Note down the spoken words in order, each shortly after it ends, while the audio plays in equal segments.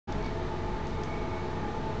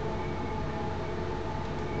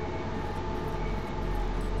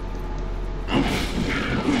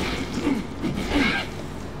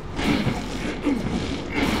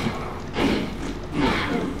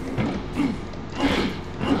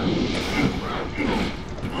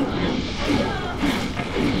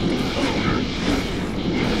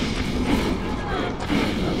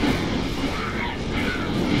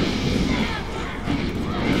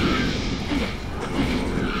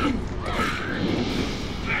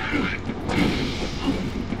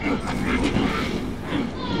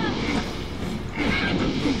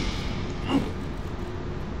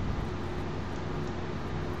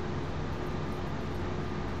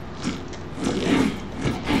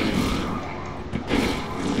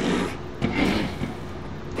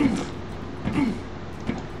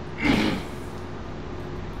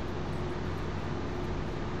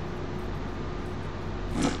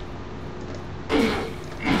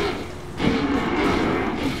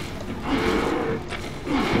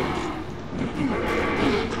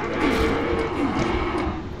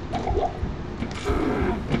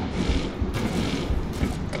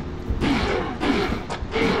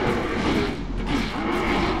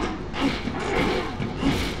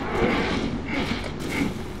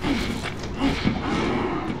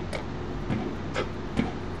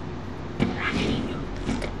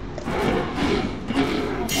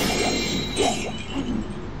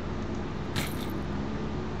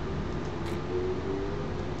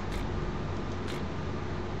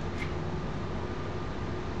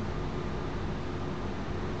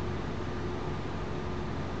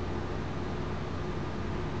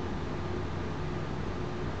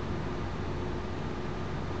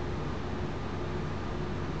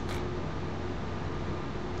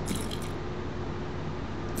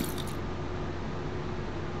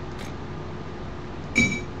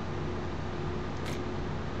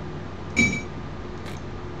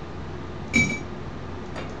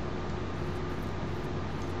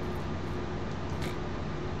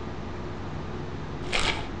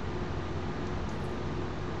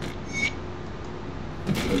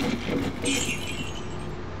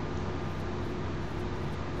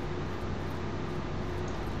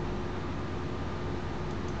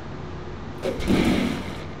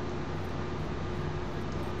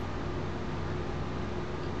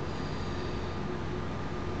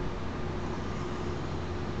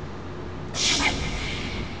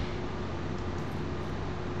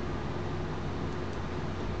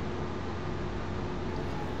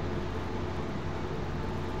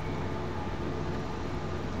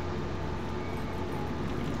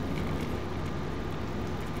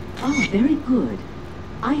Oh, very good.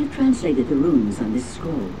 I have translated the runes on this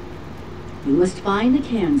scroll. You must find the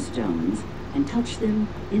cairnstones and touch them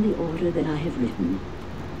in the order that I have written.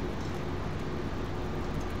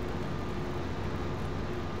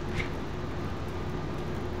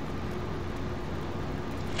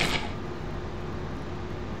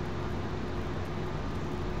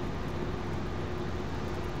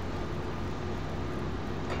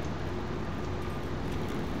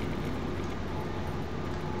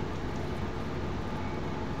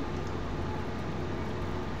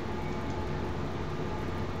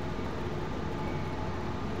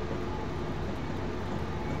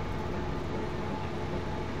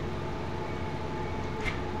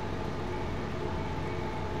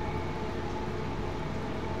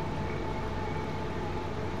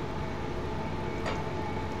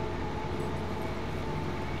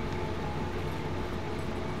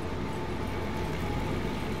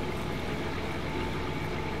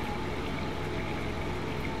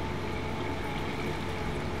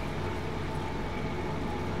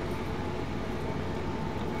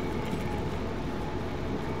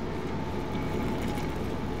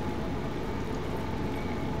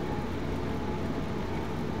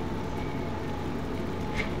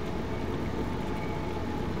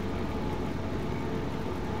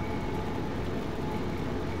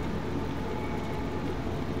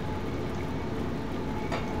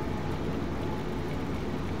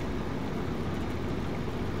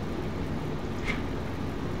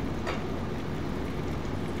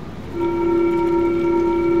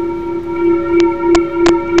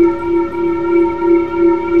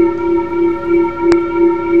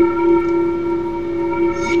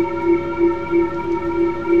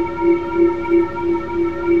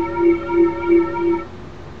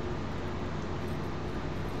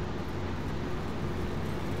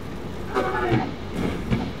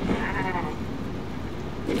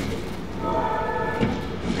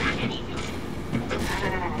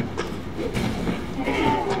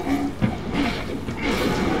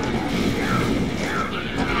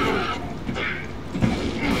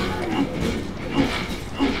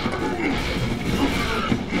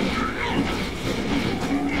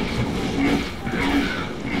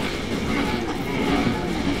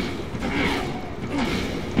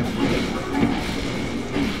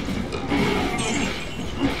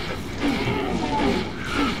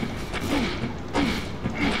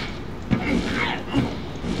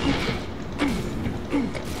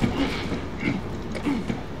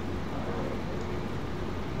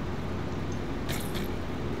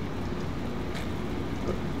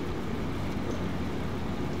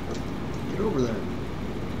 Over there.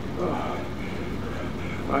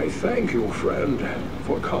 I thank you, friend,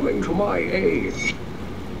 for coming to my aid.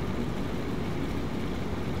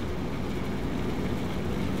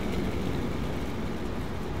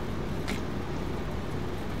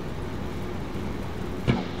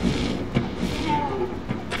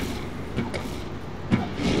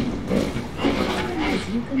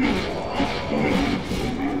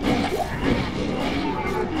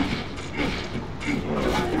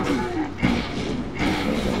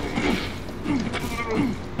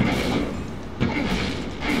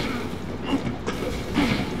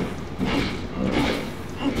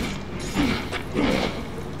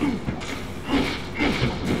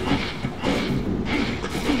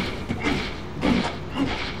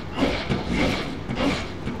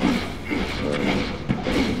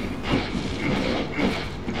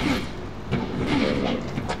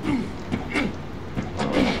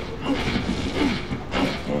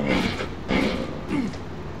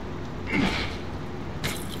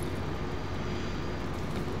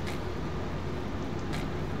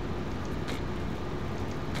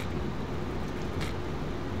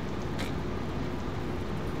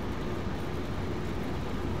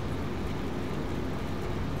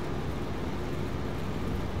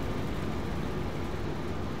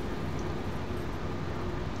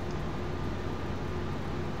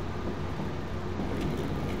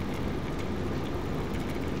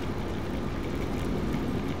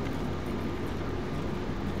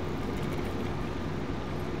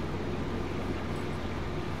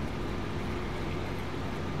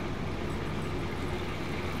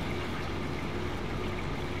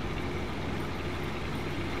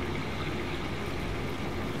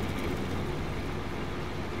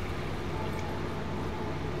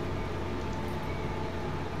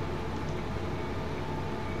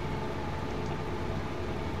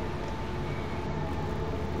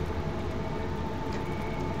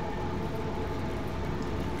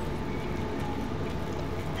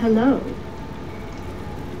 Hello.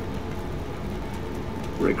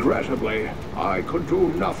 Regrettably, I could do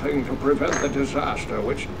nothing to prevent the disaster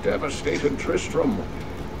which devastated Tristram.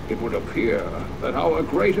 It would appear that our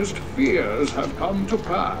greatest fears have come to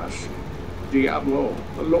pass. Diablo,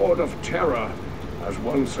 the Lord of Terror, has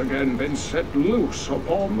once again been set loose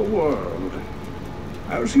upon the world.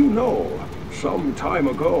 As you know, some time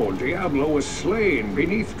ago, Diablo was slain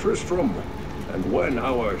beneath Tristram, and when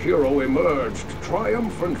our hero emerged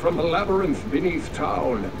triumphant from the labyrinth beneath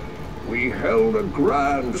town, we held a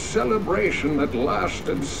grand celebration that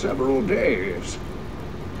lasted several days.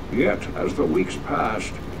 Yet, as the weeks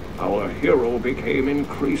passed, our hero became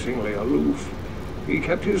increasingly aloof. He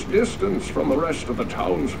kept his distance from the rest of the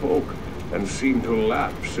townsfolk and seemed to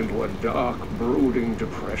lapse into a dark, brooding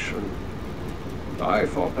depression. I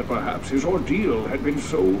thought that perhaps his ordeal had been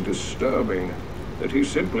so disturbing that he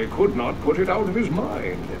simply could not put it out of his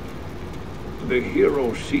mind. The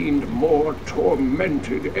hero seemed more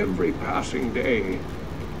tormented every passing day.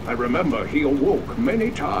 I remember he awoke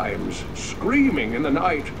many times, screaming in the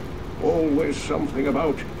night, always something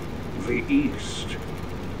about the East.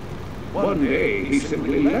 One day he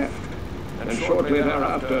simply left, and shortly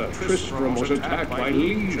thereafter Tristram was attacked by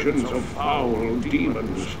legions of foul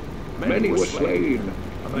demons. Many were slain,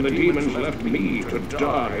 and the demons left me to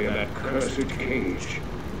die in that cursed cage.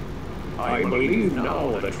 I believe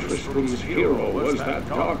now that Tristram's hero was that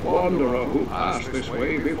dark wanderer who passed this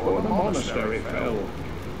way before the monastery fell.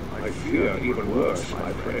 I fear even worse,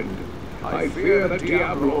 my friend. I fear that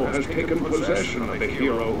Diablo has taken possession of the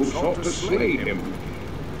hero who sought to slay him.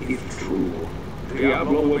 If true,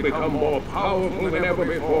 Diablo will become more powerful than ever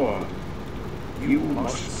before. You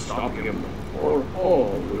must stop him, or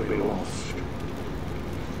all will be lost.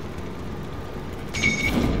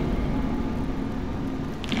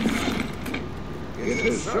 It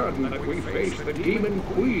is certain that we face the Demon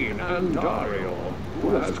Queen, Andariel, who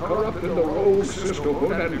has corrupted the Rogue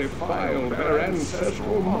Sisterhood and defiled their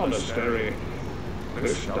ancestral monastery.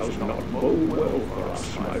 This does not bode well for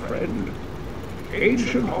us, my friend.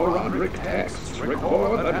 Ancient Herodic texts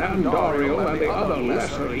record that Andariel and the other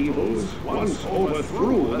lesser evils once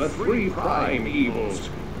overthrew the three prime evils,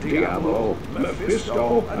 Diablo,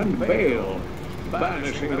 Mephisto, and Baal,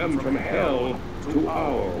 banishing them from hell to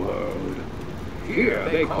our world. Here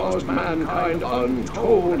they caused mankind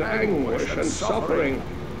untold anguish and suffering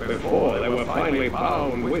before they were finally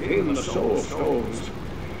bound within the Soul Stones.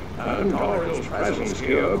 Andariel's presence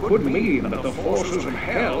here could mean that the forces of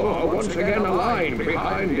hell are once again aligned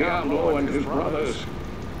behind Diablo and his brothers.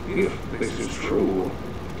 If this is true,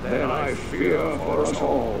 then I fear for us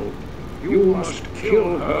all. You must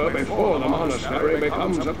kill her before the monastery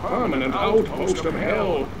becomes a permanent outpost of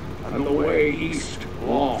hell, and the way east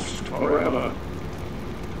lost forever.